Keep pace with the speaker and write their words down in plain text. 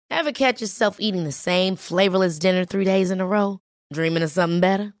Ever catch yourself eating the same flavorless dinner 3 days in a row? Dreaming of something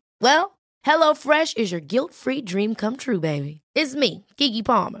better? Well, HelloFresh is your guilt-free dream come true, baby. It's me, Keke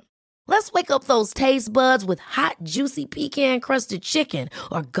Palmer. Let's wake up those taste buds with hot, juicy pecan-crusted chicken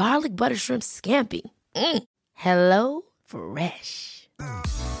or garlic butter shrimp scampi. Hello Fresh.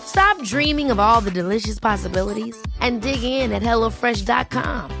 Stop dreaming of all the delicious possibilities and dig in at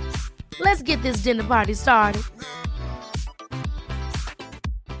HelloFresh.com. Let's get this dinner party started.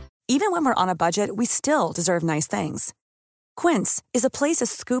 Even when we're on a budget, we still deserve nice things. Quince is a place to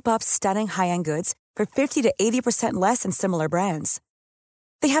scoop up stunning high-end goods for 50 to 80% less than similar brands.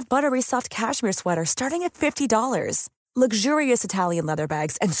 They have buttery soft cashmere sweaters starting at $50, luxurious Italian leather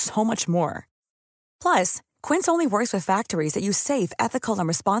bags, and so much more. Plus, Quince only works with factories that use safe, ethical, and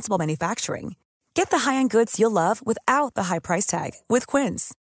responsible manufacturing. Get the high-end goods you'll love without the high price tag with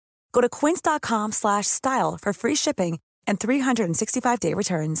Quince. Go to quince.com/style for free shipping and 365-day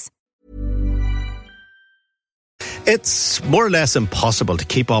returns. It's more or less impossible to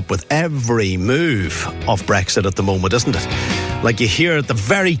keep up with every move of Brexit at the moment, isn't it? Like you hear at the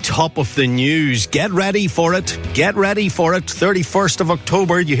very top of the news, get ready for it, 31st of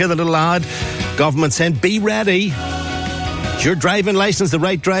October, you hear the little ad, government saying, be ready. Is your driving licence the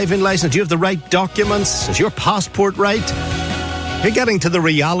right driving licence? Do you have the right documents? Is your passport right? You're getting to the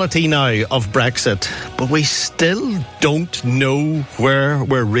reality now of Brexit, but we still don't know where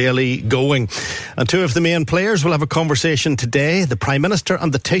we're really going. And two of the main players will have a conversation today, the Prime Minister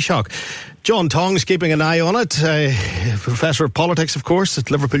and the Taoiseach. John Tong's keeping an eye on it, Professor of Politics, of course, at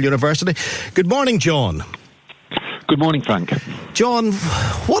Liverpool University. Good morning, John. Good morning, Frank. John,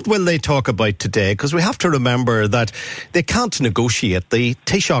 what will they talk about today? Because we have to remember that they can't negotiate. The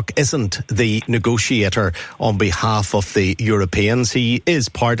Taoiseach isn't the negotiator on behalf of the Europeans. He is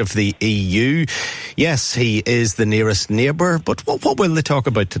part of the EU. Yes, he is the nearest neighbour, but what will they talk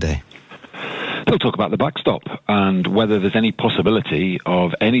about today? They'll talk about the backstop and whether there's any possibility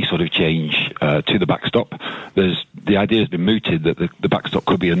of any sort of change to the backstop. The idea has been mooted that the backstop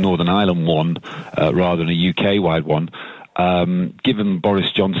could be a Northern Ireland one rather than a UK-wide one. Given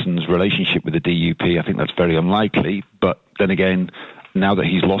Boris Johnson's relationship with the DUP, I think that's very unlikely. But then again, now that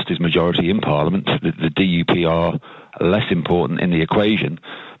he's lost his majority in Parliament, the DUP are less important in the equation.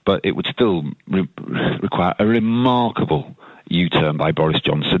 But it would still require a remarkable U-turn by Boris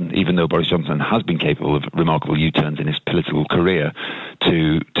Johnson, even though Boris Johnson has been capable of remarkable U-turns in his political career,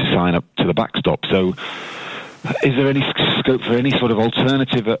 to sign up to the backstop. So is there any scope for any sort of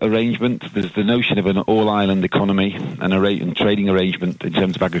alternative arrangement? There's the notion of an all-island economy and a trading arrangement in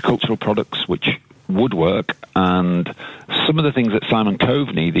terms of agricultural products, which would work. And some of the things that Simon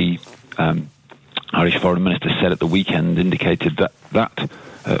Coveney, the Irish Foreign Minister, said at the weekend indicated that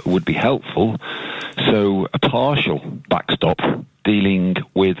would be helpful. So a partial backstop dealing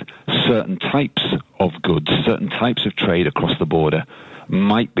with certain types of goods, certain types of trade across the border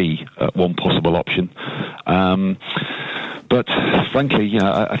might be one possible option. But frankly,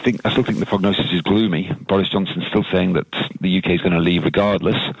 I still think the prognosis is gloomy. Boris Johnson's still saying that the UK is going to leave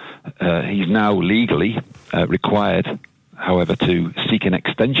regardless. He's now legally required, however, to seek an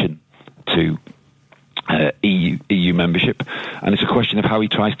extension to EU membership, and it's a question of how he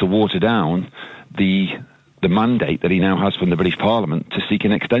tries to water down the mandate that he now has from the British Parliament to seek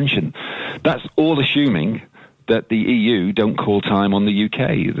an extension. That's all assuming that the EU don't call time on the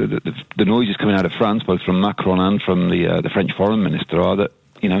UK. The noises coming out of France, both from Macron and from the French Foreign Minister, are that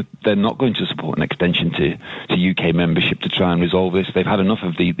they're not going to support an extension to UK membership to try and resolve this. They've had enough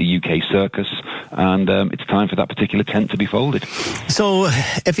of the UK circus, and it's time for that particular tent to be folded. So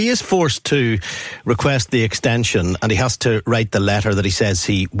if he is forced to request the extension and he has to write the letter that he says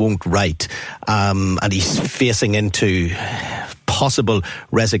he won't write, and he's facing into possible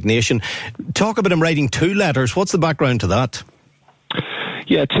resignation, talk about him writing 2 letters. What's the background to that?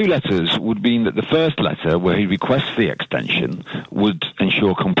 Yeah, 2 letters would mean that the first letter, where he requests the extension, would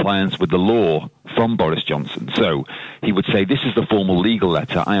ensure compliance with the law from Boris Johnson. So he would say, this is the formal legal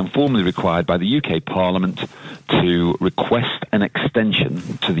letter. I am formally required by the UK Parliament to request an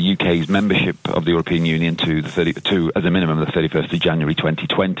extension to the UK's membership of the European Union to as a minimum, the 31st of January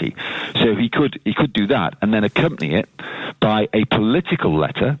 2020. So he could do that and then accompany it by a political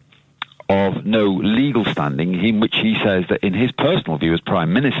letter of no legal standing, in which he says that in his personal view as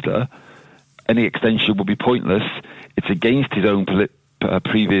Prime Minister, any extension would be pointless. It's against his own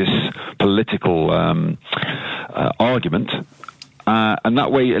previous political argument. And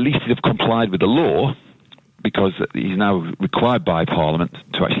that way, at least he'd have complied with the law, because he's now required by Parliament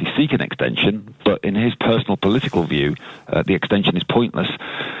to actually seek an extension. But in his personal political view, the extension is pointless.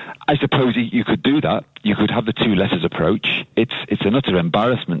 I suppose you could do that. You could have the two letters approach. It's an utter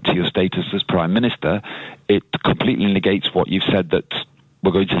embarrassment to your status as Prime Minister. It completely negates what you've said, that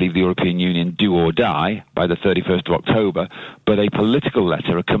we're going to leave the European Union do or die by the 31st of October. But a political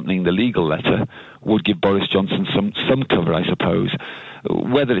letter accompanying the legal letter would give Boris Johnson some cover, I suppose.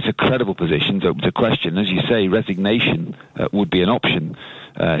 Whether it's a credible position is a question. As you say, resignation would be an option.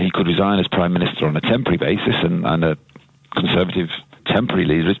 He could resign as Prime Minister on a temporary basis, and a Conservative temporary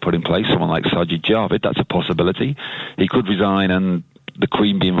leader is put in place, someone like Sajid Javid. That's a possibility. He could resign and the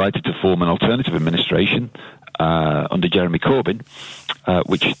Queen be invited to form an alternative administration under Jeremy Corbyn,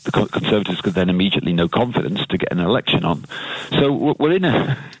 which the Conservatives could then immediately know confidence to get an election on. So we're in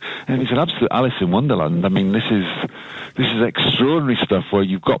it's an absolute Alice in Wonderland. I mean, this is extraordinary stuff where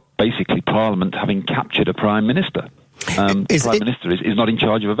you've got basically Parliament having captured a Prime Minister. The Prime Minister is not in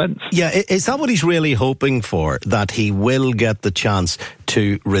charge of events. Yeah, is that what he's really hoping for? That he will get the chance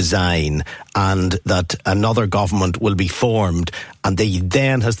to resign and that another government will be formed and he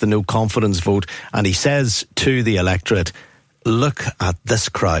then has the no confidence vote and he says to the electorate, look at this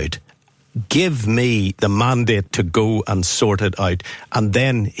crowd, give me the mandate to go and sort it out, and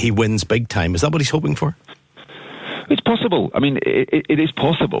then he wins big time. Is that what he's hoping for? It's possible. I mean, it is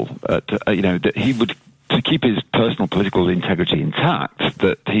possible that he would, to keep his personal political integrity intact,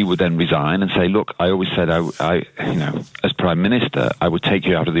 that he would then resign and say, look, I always said I as Prime Minister, I would take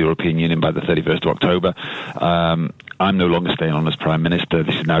you out of the European Union by the 31st of October. I'm no longer staying on as Prime Minister.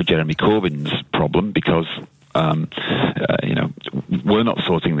 This is now Jeremy Corbyn's problem because, we're not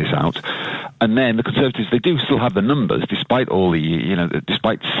sorting this out. And then the Conservatives, they do still have the numbers, despite all the,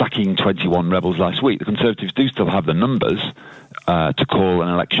 despite sacking 21 rebels last week, the Conservatives do still have the numbers to call an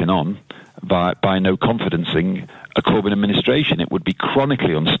election on by no confidencing a Corbyn administration. It would be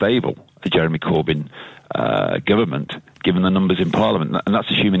chronically unstable, a Jeremy Corbyn government, given the numbers in Parliament. And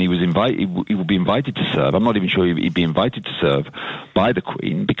that's assuming he would be invited to serve. I'm not even sure he'd be invited to serve by the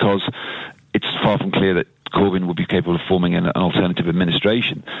Queen, because it's far from clear that Corbyn would be capable of forming an alternative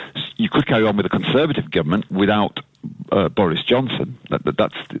administration. You could carry on with a Conservative government without Boris Johnson.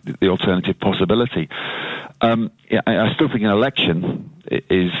 That's the alternative possibility. I still think an election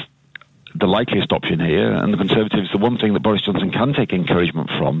is the likeliest option here, and the Conservatives, the one thing that Boris Johnson can take encouragement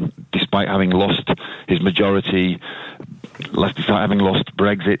from, despite having lost his majority, despite having lost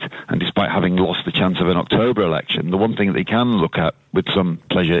Brexit, and despite having lost the chance of an October election, the one thing that he can look at with some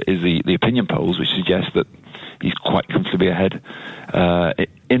pleasure is the opinion polls, which suggest that he's quite comfortably ahead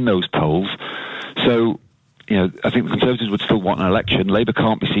in those polls. So, I think the Conservatives would still want an election. Labour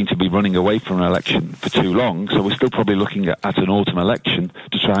can't be seen to be running away from an election for too long, so we're still probably looking at an autumn election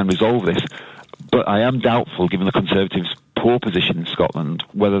to try and resolve this. But I am doubtful, given the Conservatives' poor position in Scotland,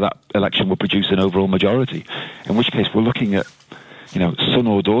 whether that election will produce an overall majority, in which case we're looking at, son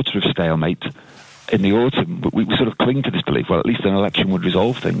or daughter of stalemate in the autumn. But we sort of cling to this belief, well, at least an election would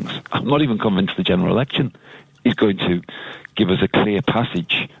resolve things. I'm not even convinced the general election is going to give us a clear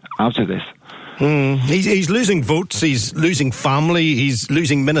passage out of this. He's losing votes, he's losing family, he's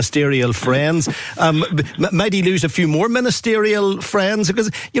losing ministerial friends. Might he lose a few more ministerial friends? Because,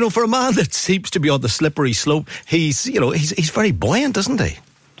 for a man that seems to be on the slippery slope, he's very buoyant, isn't he?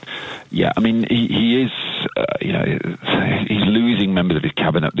 Yeah, I mean, he is, he's losing members of his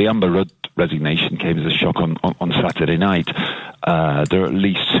cabinet. The Amber Rudd resignation came as a shock on Saturday night. There are at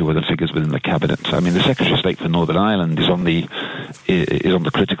least two other figures within the cabinet. I mean, the Secretary of State for Northern Ireland is on the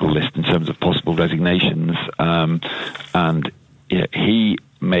critical list in terms of possible resignations, and he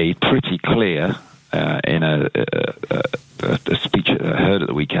made pretty clear in a speech I heard at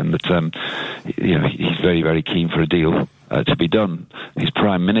the weekend that he's very, very keen for a deal to be done. His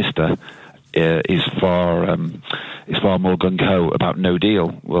Prime Minister is far more gung-ho about no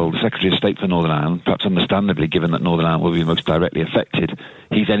deal. Well, the Secretary of State for Northern Ireland, perhaps understandably, given that Northern Ireland will be most directly affected,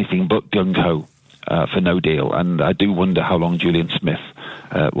 he's anything but gung-ho for no deal. And I do wonder how long Julian Smith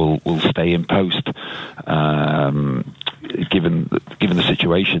will stay in post, given the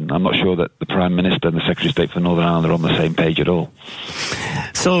situation. I'm not sure that the Prime Minister and the Secretary of State for Northern Ireland are on the same page at all.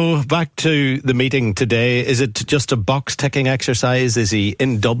 So, back to the meeting today. Is it just a box-ticking exercise? Is he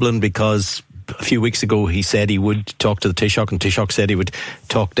in Dublin because a few weeks ago he said he would talk to the Taoiseach and Taoiseach said he would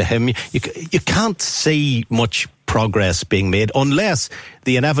talk to him? You can't see much progress being made unless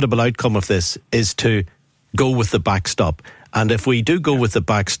the inevitable outcome of this is to go with the backstop. And if we do go with the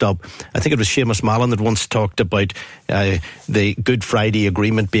backstop, I think it was Seamus Mallon that once talked about the Good Friday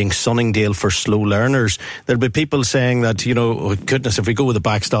Agreement being Sunningdale for slow learners. There'll be people saying that, oh goodness, if we go with the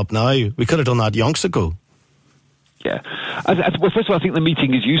backstop now, we could have done that yonks ago. Yeah, Well, first of all, I think the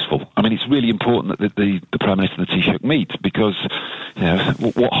meeting is useful. I mean, it's really important that the Prime Minister and the Taoiseach meet, because,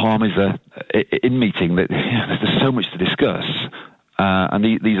 what harm is there in meeting? That there's so much to discuss, and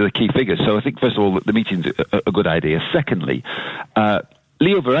these are the key figures. So I think, first of all, that the meeting's a good idea. Secondly,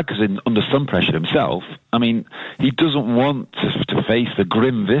 Leo Varadkar is under some pressure himself. I mean, he doesn't want to face the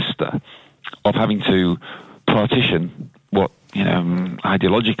grim vista of having to partition what,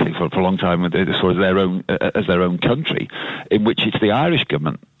 ideologically for a long time, sort of as their own country, in which it's the Irish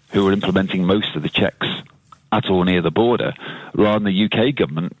government who are implementing most of the checks at or near the border, rather than the UK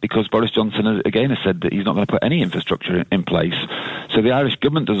government, because Boris Johnson, again, has said that he's not going to put any infrastructure in place. So the Irish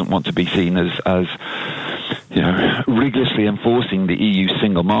government doesn't want to be seen as rigorously enforcing the EU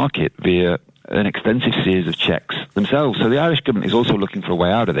single market via an extensive series of checks themselves. So the Irish government is also looking for a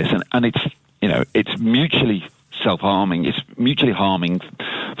way out of this, and it's mutually self-harming. It's mutually harming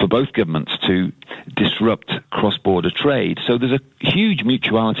for both governments to disrupt cross-border trade. So there's a huge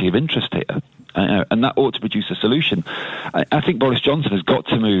mutuality of interest here. And that ought to produce a solution. I think Boris Johnson has got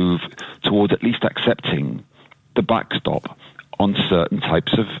to move towards at least accepting the backstop on certain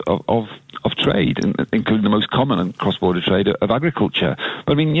types of trade, including the most common cross-border trade of agriculture.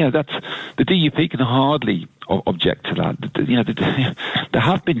 But I mean, that's the DUP can hardly object to that. There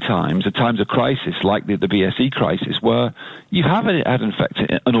have been times, at times of crisis, like the BSE crisis, where you have had, in fact,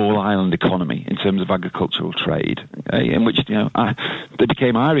 an all-island economy in terms of agricultural trade, in which they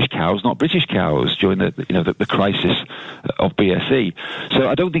became Irish cows, not British cows, during the crisis of BSE. So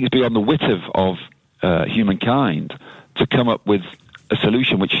I don't think it's beyond the wit of humankind to come up with a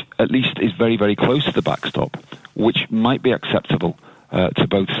solution which at least is very, very close to the backstop, which might be acceptable to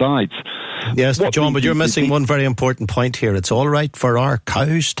both sides. Yes, John, but you're missing one very important point here. It's all right for our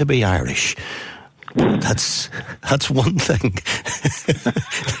cows to be Irish. That's one thing.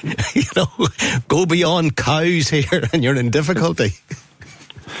 Go beyond cows here and you're in difficulty.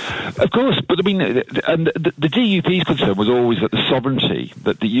 Of course, but I mean, and the DUP's concern was always that the sovereignty,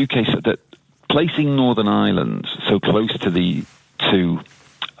 that the UK, that placing Northern Ireland so close to the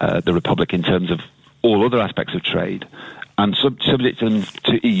Republic in terms of all other aspects of trade and subject them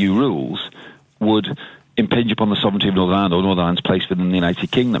to EU rules would impinge upon the sovereignty of Northern Ireland or Northern Ireland's place within the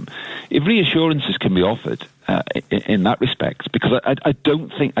United Kingdom. If reassurances can be offered in that respect, because I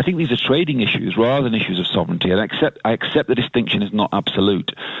think these are trading issues rather than issues of sovereignty, and I accept the distinction is not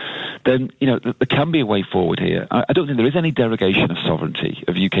absolute, then there can be a way forward here. I don't think there is any derogation of sovereignty,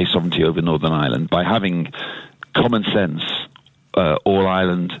 of UK sovereignty over Northern Ireland, by having common sense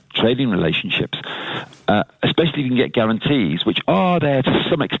all-island trading relationships, especially if you can get guarantees, which are there to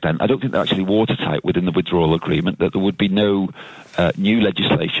some extent. I don't think they're actually watertight within the withdrawal agreement, that there would be no new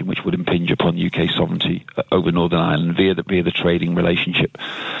legislation which would impinge upon UK sovereignty over Northern Ireland via the trading relationship.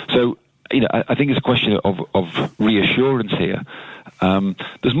 So, I think it's a question of reassurance here.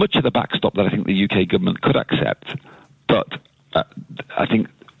 There's much of the backstop that I think the UK government could accept, but I think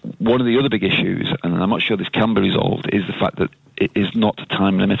one of the other big issues, and I'm not sure this can be resolved, is the fact that it is not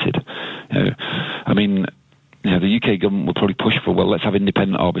time limited. The UK government will probably push for, let's have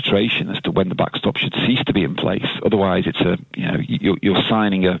independent arbitration as to when the backstop should cease to be in place. Otherwise, it's you're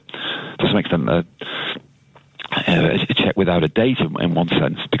signing to some extent a check without a date in one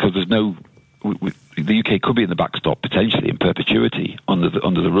sense, because there's no. The UK could be in the backstop potentially in perpetuity under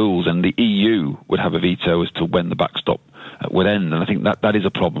the rules, and the EU would have a veto as to when the backstop would end. And I think that is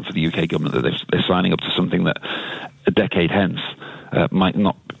a problem for the UK government, that they're signing up to something that a decade hence might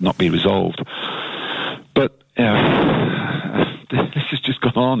not be resolved. But this has just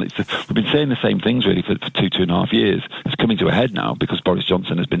gone on. We've been saying the same things really for 2.5 years. It's coming to a head now because Boris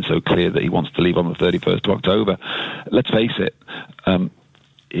Johnson has been so clear that he wants to leave on the 31st of October. Let's face it,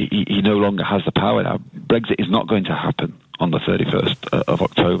 he no longer has the power now. Brexit is not going to happen on the 31st of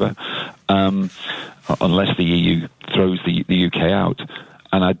October unless the EU throws the UK out.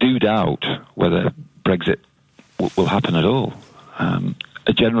 And I do doubt whether Brexit will happen at all.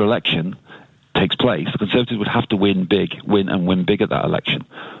 A general election takes place. The Conservatives would have to win big at that election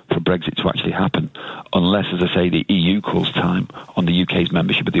for Brexit to actually happen, unless, as I say, the EU calls time on the UK's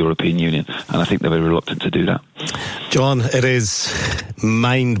membership of the European Union, and I think they're very reluctant to do that. John, it is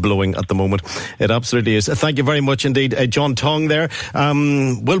mind-blowing at the moment. It absolutely is. Thank you very much indeed. John Tongue there.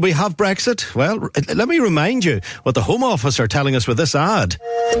 Will we have Brexit? Well, let me remind you what the Home Office are telling us with this ad.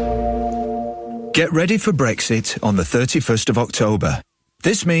 Get ready for Brexit on the 31st of October.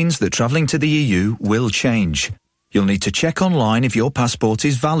 This means that travelling to the EU will change. You'll need to check online if your passport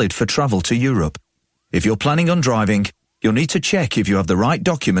is valid for travel to Europe. If you're planning on driving, you'll need to check if you have the right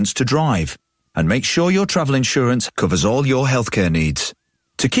documents to drive. And make sure your travel insurance covers all your healthcare needs.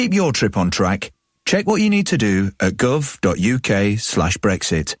 To keep your trip on track, Check what you need to do at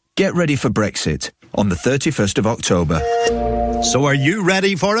gov.uk/Brexit. Get ready for Brexit on the 31st of October. So are you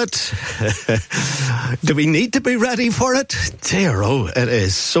ready for it? Do we need to be ready for it? Dear, oh, it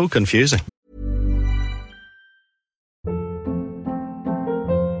is so confusing.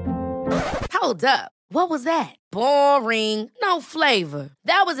 Hold up. What was that? Boring. No flavor.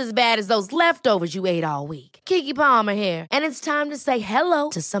 That was as bad as those leftovers you ate all week. Keke Palmer here, and it's time to say hello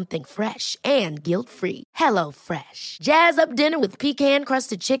to something fresh and guilt-free. Hello Fresh. Jazz up dinner with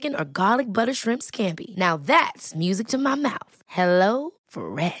pecan-crusted chicken or garlic butter shrimp scampi. Now that's music to my mouth. Hello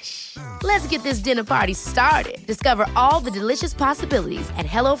Fresh. Let's get this dinner party started. Discover all the delicious possibilities at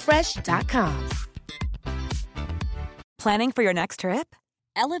HelloFresh.com. Planning for your next trip?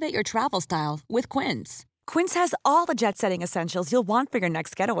 Elevate your travel style with Quince. Quince has all the jet-setting essentials you'll want for your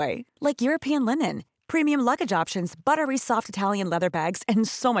next getaway, like European linen, premium luggage options, buttery soft Italian leather bags, and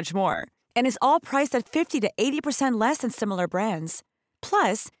so much more. And is all priced at 50 to 80% less than similar brands.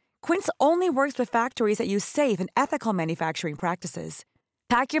 Plus, Quince only works with factories that use safe and ethical manufacturing practices.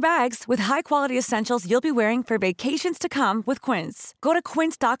 Pack your bags with high-quality essentials you'll be wearing for vacations to come with Quince. Go to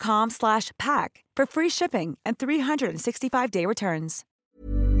quince.com/pack for free shipping and 365-day returns.